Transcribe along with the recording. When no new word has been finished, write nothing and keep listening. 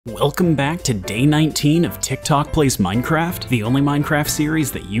Welcome back to day 19 of TikTok Plays Minecraft, the only Minecraft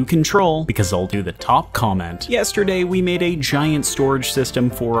series that you control, because I'll do the top comment. Yesterday we made a giant storage system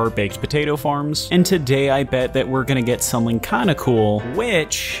for our baked potato farms, and today I bet that we're gonna get something kinda cool,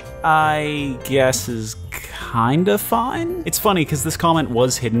 which I guess is kinda fine? It's funny because this comment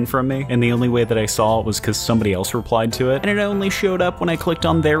was hidden from me, and the only way that I saw it was because somebody else replied to it, and it only showed up when I clicked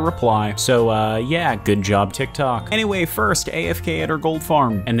on their reply. So yeah, good job TikTok. Anyway, first AFK at our gold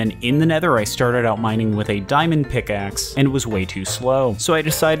farm, and then in the nether I started out mining with a diamond pickaxe, and it was way too slow. So I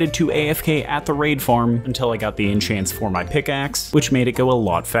decided to AFK at the raid farm until I got the enchants for my pickaxe, which made it go a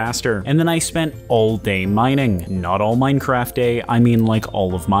lot faster. And then I spent all day mining. Not all Minecraft day, I mean like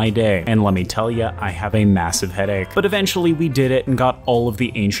all of my day. And let me tell ya, I have a massive headache. But eventually we did it and got all of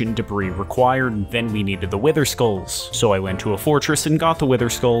the ancient debris required. Then we needed the wither skulls. So I went to a fortress and got the wither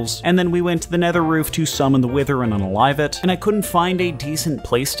skulls, and then we went to the nether roof to summon the wither and unalive it, and I couldn't find a decent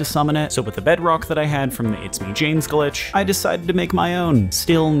place to summon it, so with the bedrock that I had from the It's Me James glitch, I decided to make my own,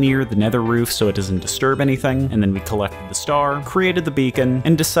 still near the nether roof so it doesn't disturb anything, and then we collected the star, created the beacon,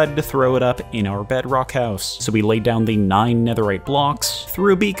 and decided to throw it up in our bedrock house. So we laid down the 9 netherite blocks,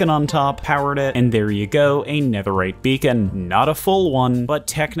 threw a beacon on top, powered it, and there you go, a netherite beacon. Not a full one, but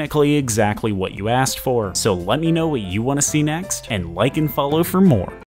technically exactly what you asked for. So let me know what you want to see next, and like and follow for more.